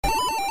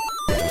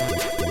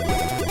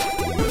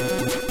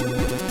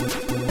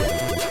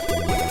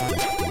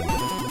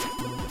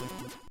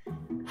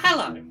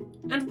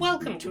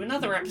to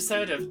another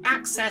episode of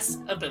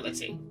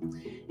Accessibility.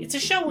 It's a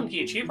show on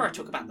YouTube where I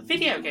talk about the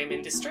video game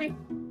industry,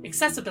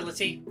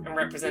 accessibility and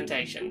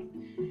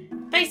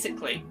representation.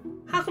 Basically,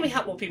 how can we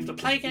help more people to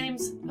play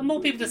games and more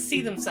people to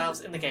see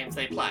themselves in the games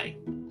they play?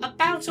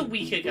 About a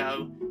week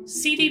ago,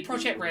 CD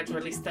Projekt Red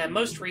released their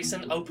most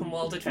recent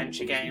open-world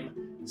adventure game,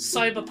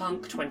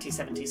 Cyberpunk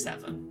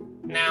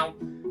 2077. Now,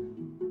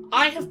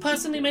 I have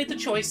personally made the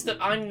choice that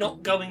I'm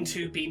not going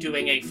to be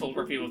doing a full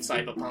review of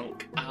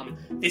Cyberpunk.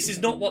 This is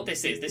not what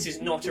this is. This is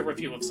not a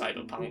review of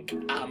Cyberpunk.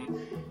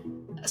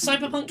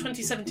 Cyberpunk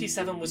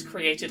 2077 was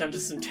created under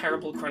some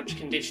terrible crunch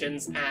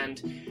conditions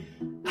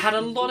and had a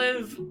lot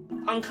of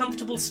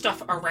uncomfortable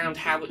stuff around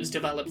how it was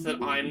developed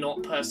that I'm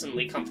not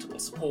personally comfortable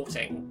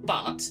supporting.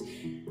 But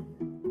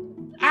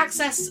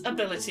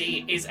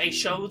Accessibility is a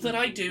show that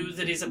I do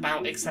that is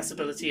about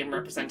accessibility and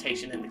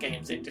representation in the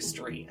games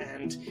industry,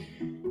 and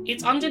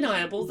it's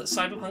undeniable that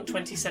Cyberpunk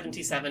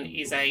 2077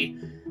 is a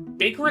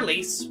big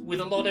release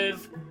with a lot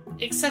of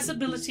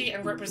accessibility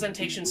and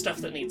representation stuff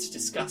that needs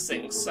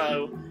discussing,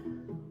 so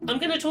I'm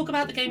going to talk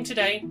about the game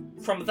today.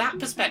 From that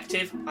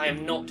perspective, I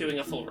am not doing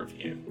a full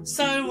review.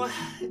 So,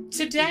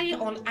 today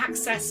on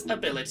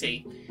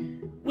Accessibility,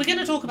 we're going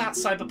to talk about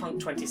Cyberpunk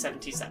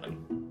 2077.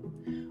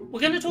 We're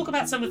going to talk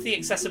about some of the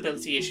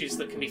accessibility issues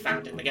that can be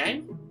found in the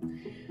game.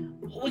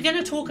 We're going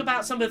to talk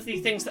about some of the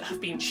things that have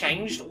been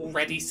changed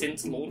already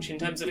since launch in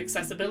terms of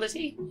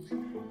accessibility.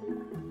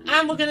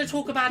 And we're going to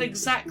talk about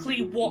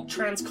exactly what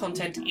trans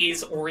content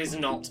is or is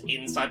not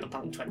in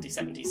Cyberpunk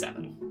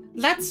 2077.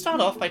 Let's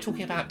start off by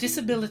talking about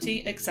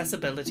disability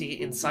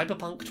accessibility in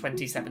Cyberpunk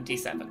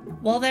 2077.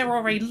 While there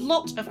are a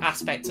lot of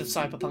aspects of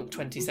Cyberpunk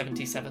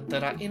 2077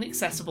 that are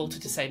inaccessible to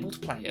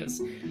disabled players,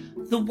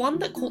 the one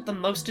that caught the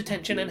most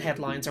attention and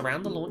headlines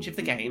around the launch of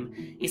the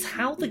game is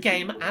how the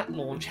game at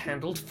launch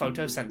handled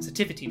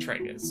photosensitivity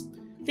triggers.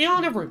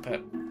 Liana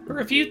Rupert, who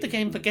reviewed the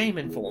game for Game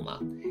Informer,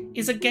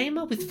 is a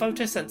gamer with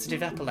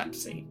photosensitive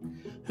epilepsy,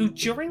 who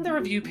during the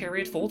review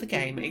period for the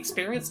game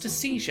experienced a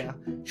seizure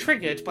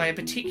triggered by a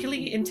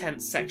particularly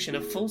intense section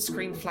of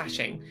full-screen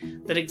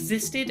flashing that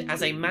existed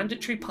as a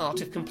mandatory part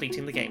of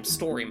completing the game's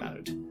story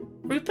mode.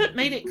 Rupert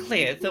made it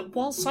clear that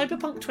while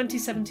Cyberpunk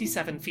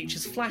 2077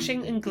 features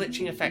flashing and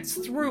glitching effects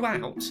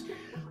throughout,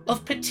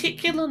 of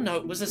particular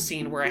note was a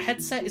scene where a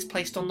headset is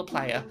placed on the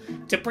player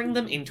to bring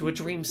them into a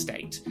dream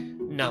state,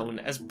 known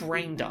as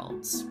brain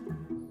dance.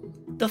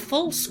 The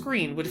full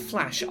screen would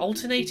flash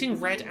alternating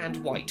red and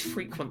white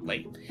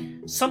frequently,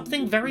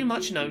 something very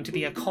much known to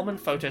be a common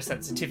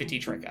photosensitivity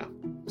trigger.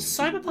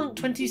 Cyberpunk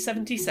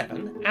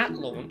 2077, at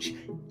launch,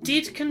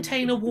 did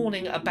contain a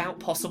warning about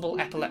possible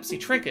epilepsy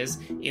triggers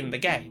in the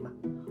game,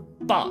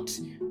 but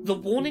the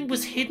warning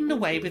was hidden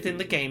away within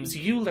the game's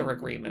EULA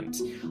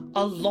agreement,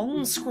 a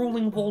long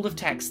scrolling wall of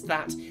text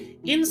that,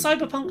 in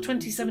Cyberpunk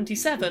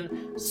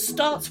 2077,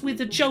 starts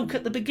with a joke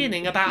at the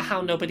beginning about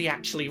how nobody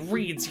actually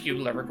reads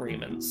EULA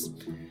agreements.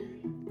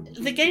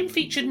 The game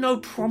featured no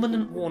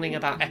prominent warning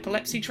about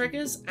epilepsy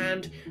triggers,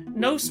 and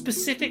no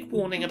specific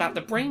warning about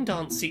the brain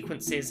dance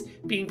sequences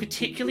being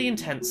particularly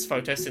intense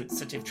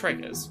photosensitive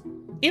triggers.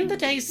 In the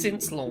days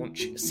since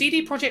launch,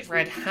 CD Projekt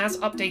Red has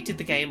updated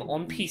the game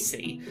on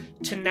PC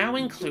to now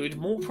include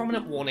more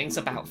prominent warnings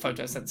about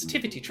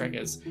photosensitivity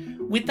triggers,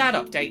 with that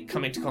update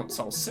coming to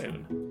consoles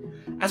soon,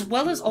 as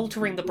well as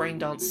altering the brain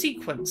dance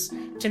sequence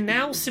to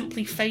now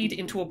simply fade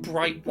into a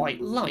bright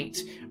white light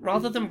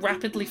rather than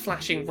rapidly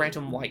flashing red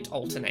and white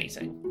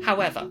alternating.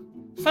 However,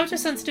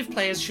 photosensitive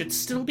players should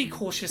still be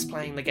cautious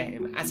playing the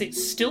game, as it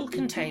still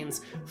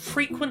contains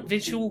frequent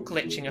visual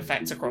glitching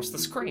effects across the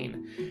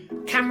screen,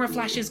 camera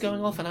flashes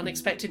going off at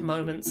unexpected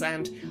moments,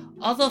 and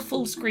other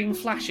full-screen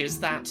flashes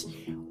that,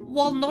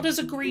 while not as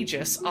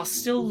egregious, are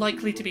still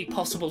likely to be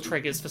possible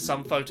triggers for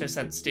some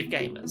photosensitive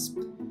gamers.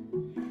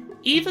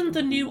 Even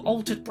the new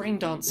altered brain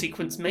dance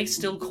sequence may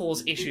still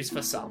cause issues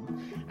for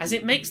some, as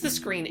it makes the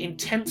screen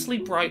intensely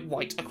bright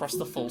white across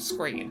the full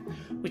screen,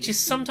 which is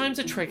sometimes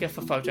a trigger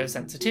for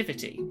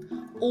photosensitivity,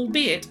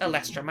 albeit a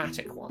less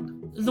dramatic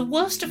one. The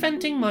worst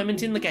offending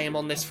moment in the game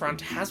on this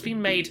front has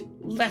been made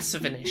less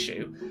of an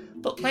issue,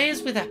 but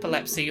players with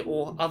epilepsy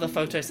or other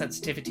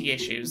photosensitivity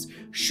issues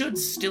should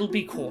still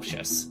be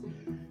cautious.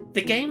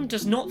 The game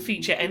does not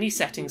feature any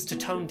settings to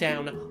tone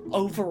down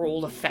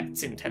overall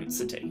effects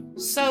intensity.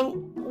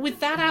 So, with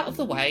that out of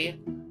the way,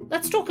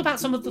 let's talk about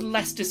some of the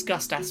less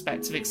discussed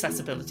aspects of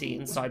accessibility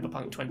in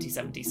Cyberpunk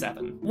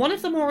 2077. One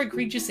of the more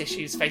egregious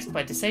issues faced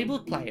by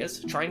disabled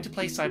players trying to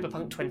play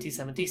Cyberpunk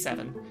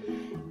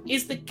 2077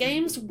 is the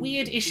game's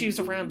weird issues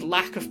around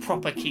lack of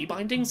proper key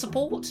binding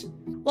support.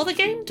 While the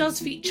game does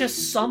feature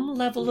some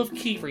level of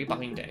key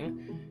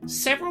rebinding,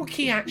 several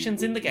key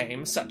actions in the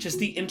game, such as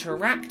the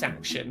interact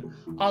action,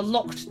 are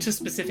locked to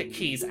specific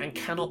keys and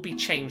cannot be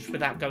changed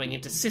without going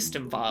into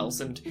system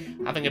files and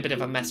having a bit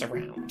of a mess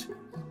around.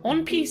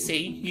 On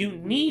PC, you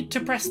need to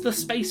press the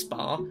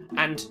spacebar,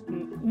 and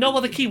no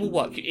other key will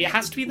work. It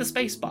has to be the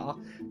spacebar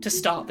to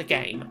start the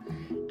game.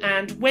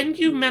 And when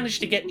you manage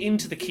to get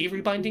into the key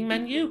rebinding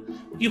menu,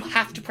 you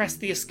have to press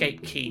the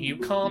escape key. You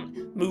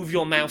can't move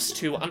your mouse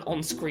to an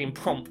on-screen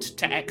prompt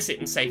to exit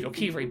and save your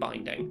key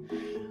rebinding,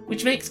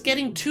 which makes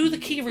getting to the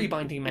key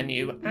rebinding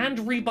menu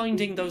and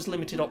rebinding those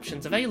limited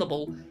options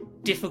available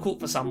difficult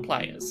for some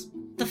players.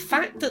 The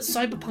fact that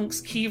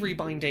Cyberpunk's key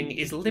rebinding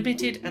is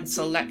limited and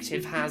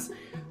selective has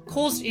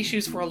caused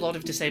issues for a lot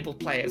of disabled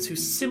players who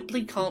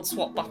simply can't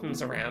swap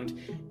buttons around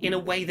in a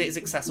way that is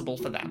accessible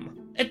for them.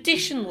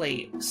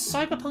 Additionally,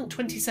 Cyberpunk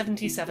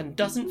 2077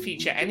 doesn't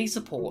feature any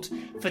support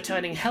for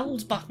turning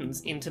held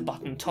buttons into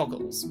button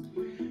toggles.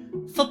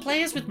 For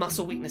players with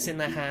muscle weakness in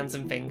their hands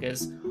and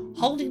fingers,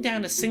 holding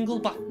down a single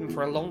button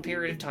for a long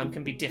period of time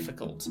can be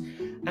difficult,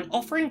 and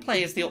offering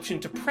players the option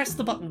to press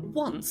the button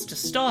once to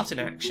start an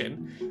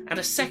action and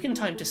a second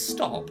time to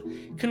stop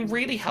can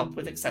really help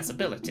with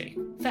accessibility.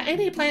 For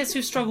any players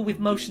who struggle with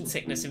motion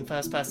sickness in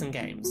first-person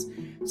games,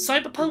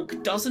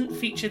 Cyberpunk doesn't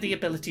feature the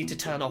ability to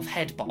turn off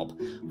head bob,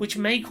 which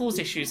may cause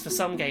issues for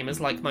some gamers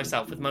like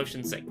myself with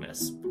motion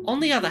sickness. On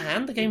the other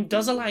hand, the game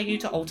does allow you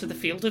to alter the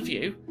field of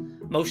view,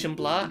 motion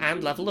blur,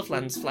 and level of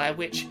lens flare,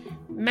 which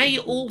may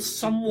all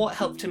somewhat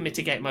help to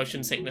mitigate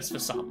motion sickness for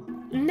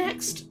some.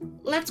 Next,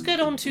 let's get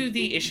on to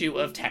the issue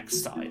of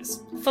text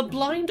size. For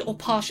blind or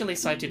partially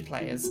sighted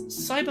players,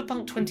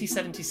 Cyberpunk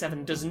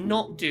 2077 does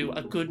not do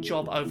a good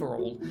job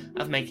overall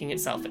of making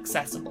itself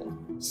accessible.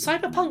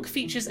 Cyberpunk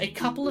features a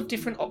couple of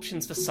different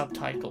options for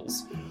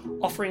subtitles,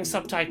 offering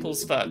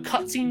subtitles for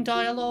cutscene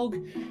dialogue,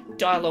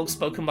 dialogue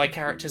spoken by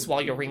characters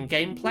while you're in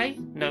gameplay,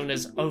 known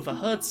as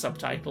overheard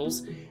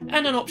subtitles,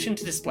 and an option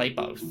to display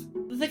both.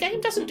 The game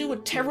doesn't do a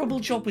terrible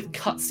job with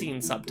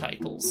cutscene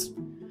subtitles.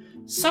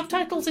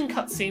 Subtitles in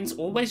cutscenes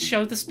always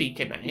show the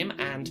speaker name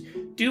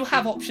and do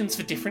have options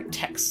for different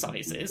text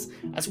sizes,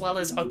 as well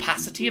as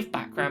opacity of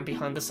background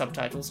behind the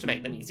subtitles to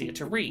make them easier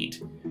to read.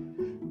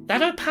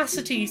 That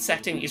opacity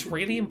setting is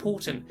really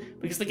important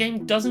because the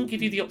game doesn't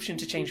give you the option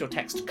to change your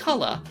text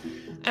colour,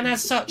 and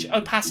as such,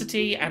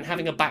 opacity and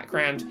having a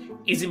background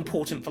is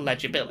important for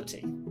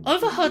legibility.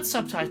 Overheard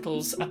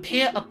subtitles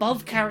appear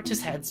above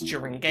characters' heads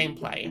during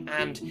gameplay,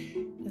 and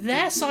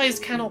their size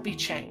cannot be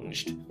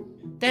changed.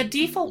 Their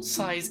default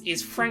size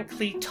is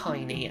frankly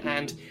tiny,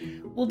 and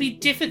will be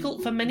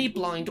difficult for many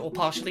blind or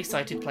partially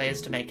sighted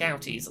players to make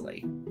out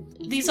easily.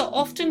 These are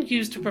often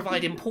used to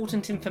provide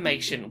important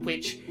information,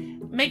 which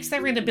makes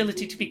their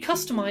inability to be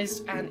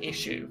customised an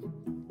issue.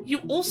 You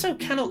also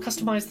cannot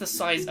customise the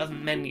size of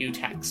menu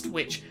text,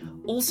 which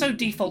also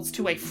defaults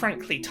to a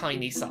frankly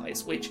tiny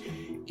size, which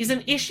is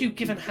an issue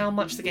given how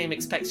much the game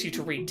expects you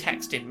to read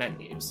text in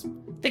menus.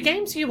 The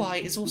game's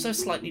UI is also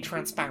slightly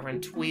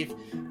transparent, with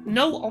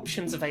no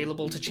options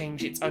available to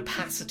change its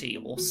opacity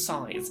or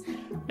size,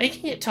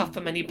 making it tough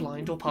for many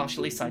blind or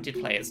partially sighted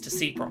players to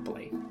see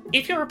properly.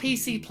 If you're a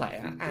PC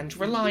player and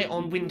rely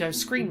on Windows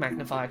Screen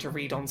Magnifier to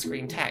read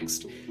on-screen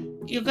text,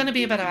 you're going to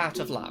be a bit out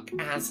of luck,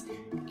 as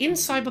in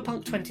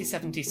Cyberpunk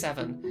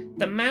 2077,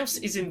 the mouse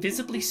is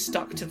invisibly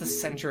stuck to the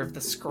centre of the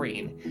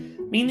screen,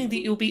 meaning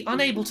that you'll be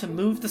unable to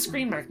move the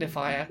screen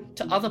magnifier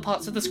to other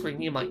parts of the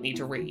screen you might need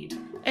to read.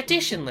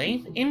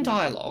 Additionally, in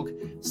dialogue,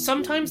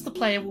 sometimes the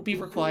player will be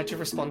required to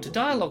respond to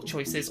dialogue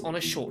choices on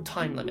a short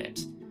time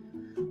limit.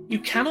 You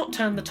cannot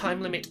turn the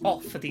time limit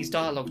off for these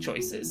dialogue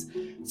choices,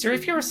 so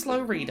if you're a slow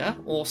reader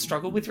or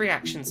struggle with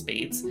reaction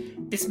speeds,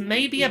 this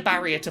may be a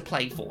barrier to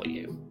play for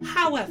you.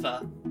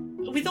 However,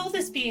 with all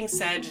this being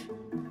said,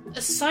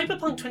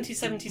 Cyberpunk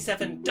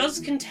 2077 does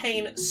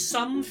contain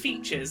some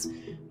features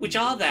which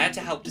are there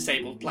to help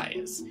disabled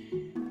players.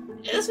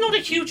 There's not a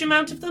huge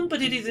amount of them,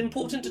 but it is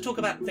important to talk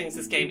about the things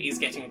this game is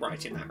getting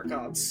right in that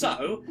regard.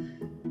 So,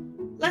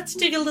 let's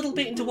dig a little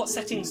bit into what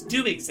settings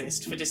do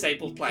exist for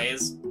disabled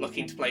players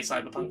looking to play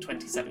Cyberpunk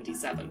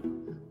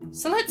 2077.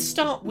 So let's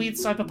start with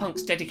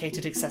Cyberpunk's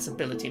dedicated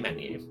accessibility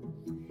menu.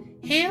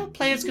 Here,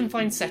 players can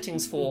find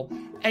settings for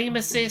aim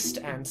assist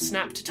and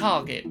snap to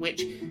target,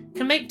 which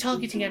can make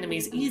targeting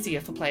enemies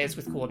easier for players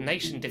with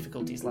coordination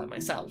difficulties like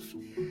myself.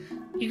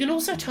 You can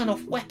also turn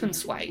off weapon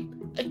sway,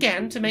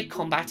 again to make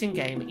combat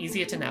in-game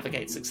easier to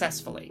navigate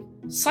successfully.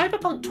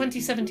 Cyberpunk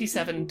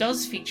 2077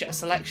 does feature a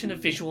selection of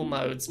visual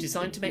modes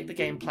designed to make the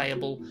game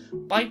playable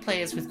by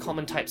players with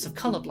common types of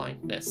colour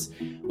blindness,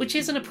 which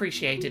is an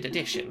appreciated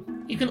addition.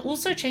 You can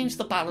also change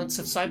the balance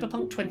of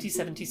Cyberpunk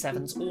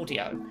 2077's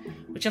audio,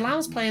 which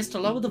allows players to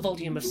lower the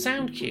volume of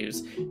sound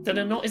cues that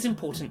are not as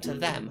important to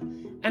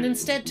them, and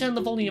instead turn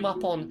the volume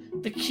up on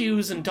the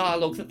cues and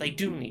dialogue that they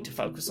do need to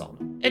focus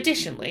on.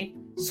 Additionally,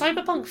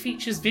 Cyberpunk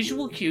features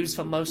visual cues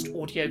for most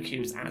audio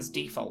cues as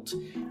default,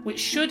 which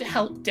should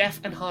help deaf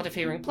and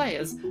hard-of-hearing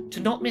players to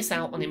not miss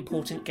out on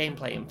important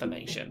gameplay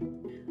information.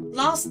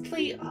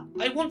 Lastly,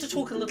 I want to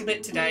talk a little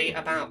bit today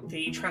about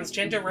the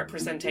transgender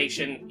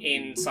representation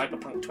in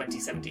Cyberpunk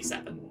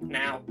 2077.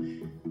 Now,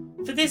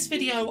 for this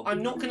video,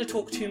 I'm not going to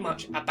talk too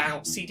much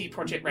about CD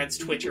Projekt Red's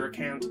Twitter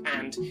account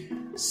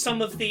and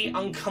some of the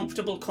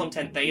uncomfortable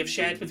content they have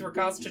shared with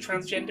regards to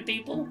transgender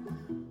people.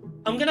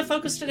 I'm going to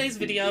focus today's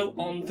video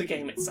on the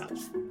game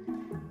itself.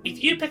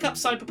 If you pick up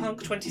Cyberpunk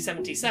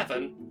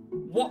 2077,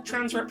 what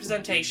trans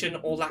representation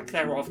or lack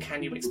thereof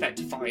can you expect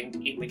to find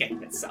in the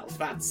game itself?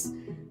 That's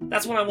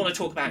what I want to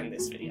talk about in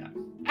this video.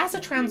 As a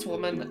trans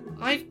woman,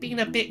 I've been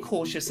a bit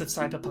cautious of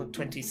Cyberpunk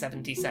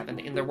 2077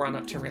 in the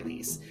run-up to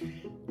release,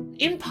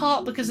 in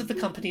part because of the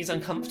company's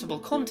uncomfortable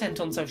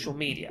content on social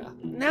media.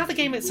 Now the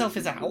game itself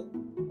is out,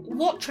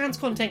 what trans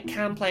content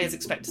can players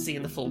expect to see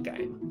in the full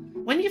game?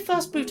 When you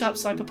first boot up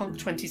Cyberpunk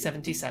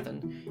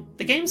 2077,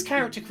 the game's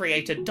character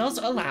creator does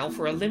allow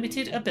for a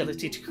limited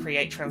ability to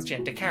create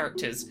transgender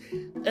characters,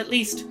 at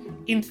least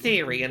in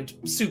theory and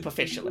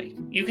superficially.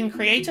 You can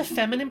create a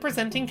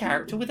feminine-presenting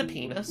character with a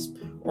penis,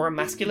 or a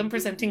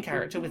masculine-presenting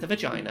character with a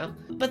vagina,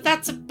 but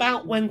that's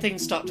about when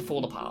things start to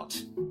fall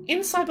apart. In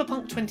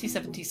Cyberpunk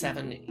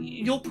 2077,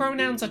 your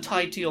pronouns are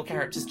tied to your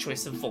character's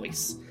choice of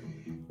voice.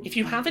 If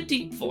you have a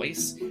deep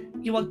voice,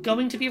 you are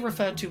going to be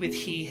referred to with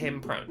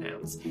he/him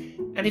pronouns,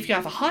 and if you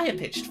have a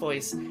higher-pitched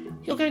voice,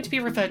 you're going to be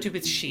referred to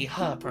with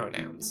she/her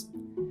pronouns.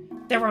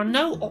 There are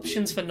no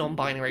options for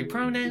non-binary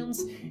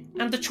pronouns,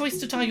 and the choice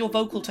to tie your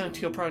vocal tone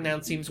to your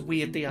pronoun seems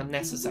weirdly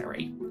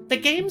unnecessary. The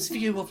game's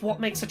view of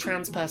what makes a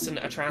trans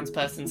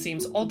person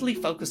seems oddly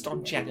focused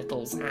on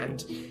genitals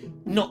and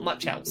not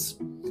much else.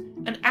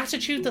 An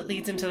attitude that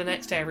leads into the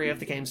next area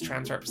of the game's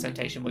trans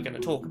representation we're going to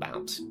talk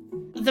about.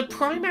 The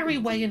primary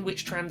way in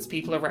which trans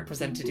people are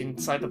represented in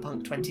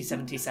Cyberpunk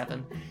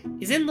 2077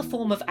 is in the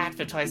form of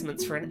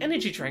advertisements for an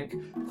energy drink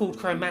called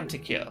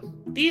Chromanticure.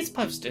 These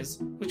posters,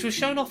 which were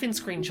shown off in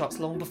screenshots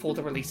long before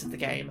the release of the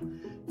game,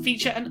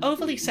 feature an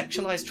overly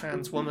sexualized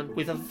trans woman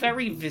with a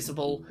very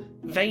visible,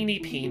 veiny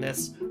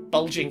penis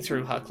bulging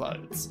through her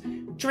clothes,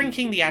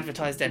 drinking the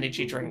advertised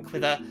energy drink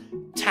with a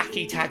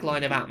tacky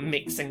tagline about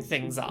mixing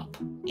things up.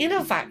 In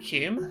a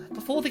vacuum,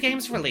 before the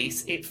game's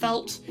release, it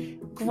felt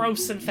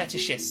gross and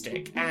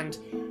fetishistic, and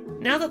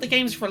now that the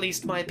game's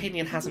released, my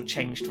opinion hasn't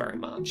changed very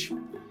much.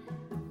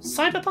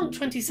 Cyberpunk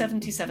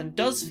 2077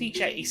 does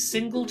feature a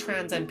single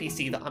trans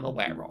NPC that I'm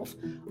aware of,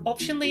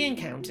 optionally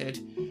encountered,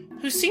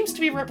 who seems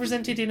to be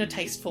represented in a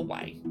tasteful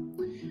way.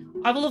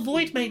 I will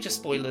avoid major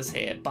spoilers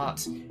here,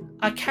 but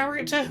a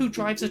character who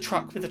drives a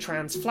truck with a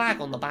trans flag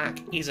on the back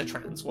is a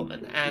trans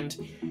woman, and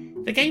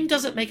the game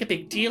doesn't make a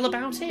big deal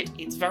about it,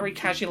 it's very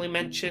casually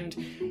mentioned.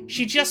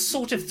 She just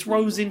sort of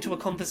throws into a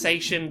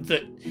conversation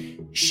that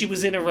she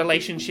was in a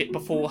relationship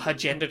before her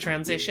gender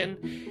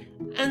transition,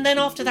 and then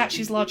after that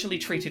she's largely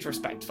treated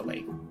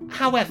respectfully.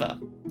 However,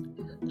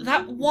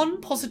 that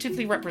one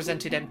positively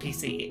represented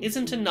NPC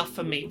isn't enough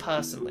for me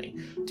personally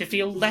to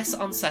feel less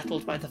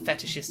unsettled by the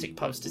fetishistic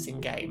posters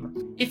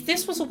in-game. If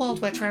this was a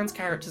world where trans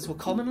characters were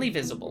commonly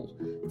visible,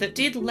 that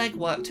did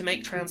legwork to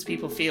make trans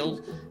people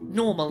feel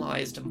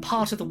normalised and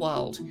part of the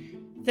world,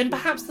 then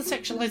perhaps the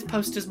sexualised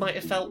posters might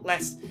have felt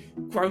less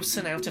gross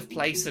and out of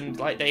place and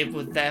like they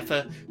were there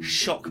for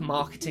shock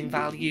marketing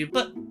value,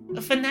 but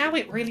for now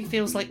it really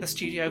feels like the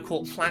studio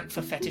caught flack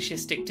for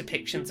fetishistic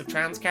depictions of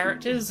trans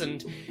characters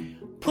and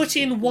put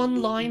in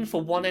one line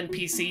for one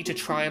NPC to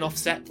try and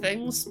offset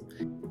things.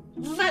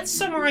 Let's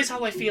summarise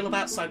how I feel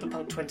about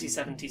Cyberpunk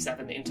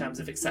 2077 in terms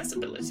of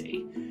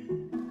accessibility.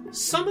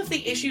 Some of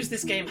the issues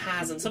this game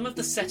has and some of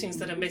the settings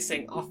that are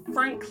missing are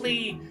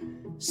frankly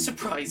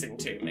surprising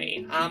to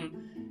me.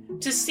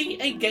 To see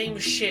a game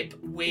ship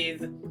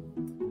with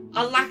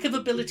a lack of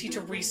ability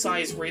to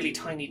resize really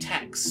tiny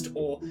text,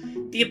 or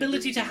the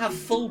ability to have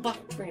full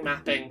button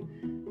remapping,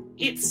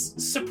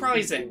 it's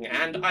surprising,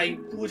 and I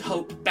would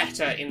hope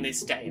better in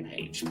this day and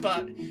age,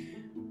 but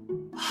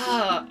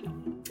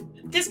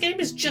this game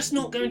is just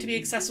not going to be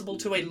accessible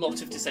to a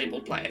lot of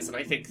disabled players, and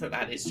I think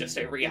that is just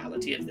a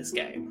reality of this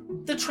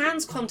game. The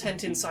trans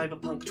content in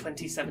Cyberpunk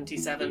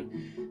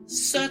 2077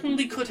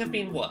 certainly could have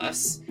been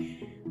worse,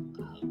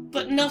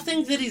 but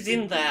nothing that is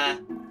in there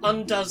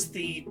undoes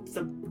the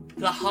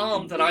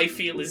harm that I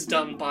feel is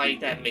done by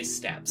their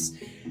missteps.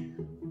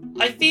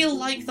 I feel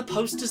like the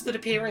posters that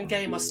appear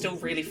in-game are still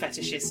really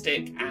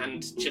fetishistic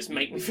and just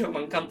make me feel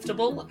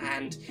uncomfortable,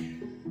 and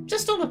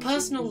just on a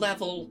personal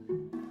level,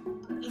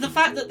 the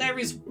fact that there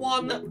is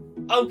one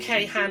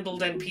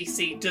okay-handled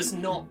NPC does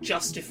not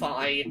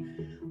justify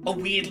a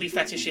weirdly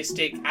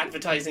fetishistic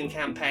advertising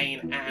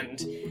campaign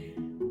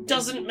and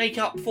doesn't make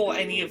up for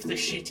any of the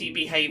shitty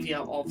behaviour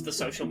of the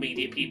social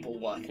media people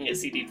working at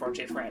CD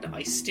Projekt Red.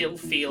 I still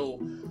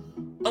feel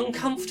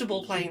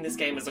uncomfortable playing this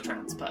game as a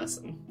trans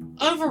person.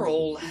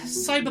 Overall,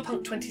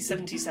 Cyberpunk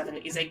 2077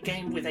 is a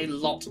game with a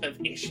lot of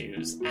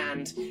issues,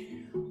 and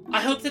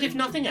I hope that if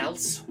nothing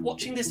else,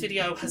 watching this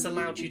video has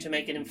allowed you to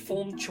make an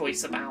informed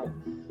choice about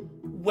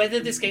whether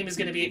this game is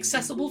going to be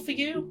accessible for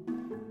you,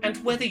 and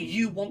whether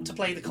you want to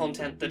play the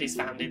content that is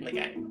found in the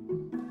game.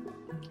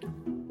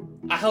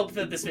 I hope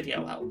that this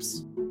video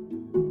helps.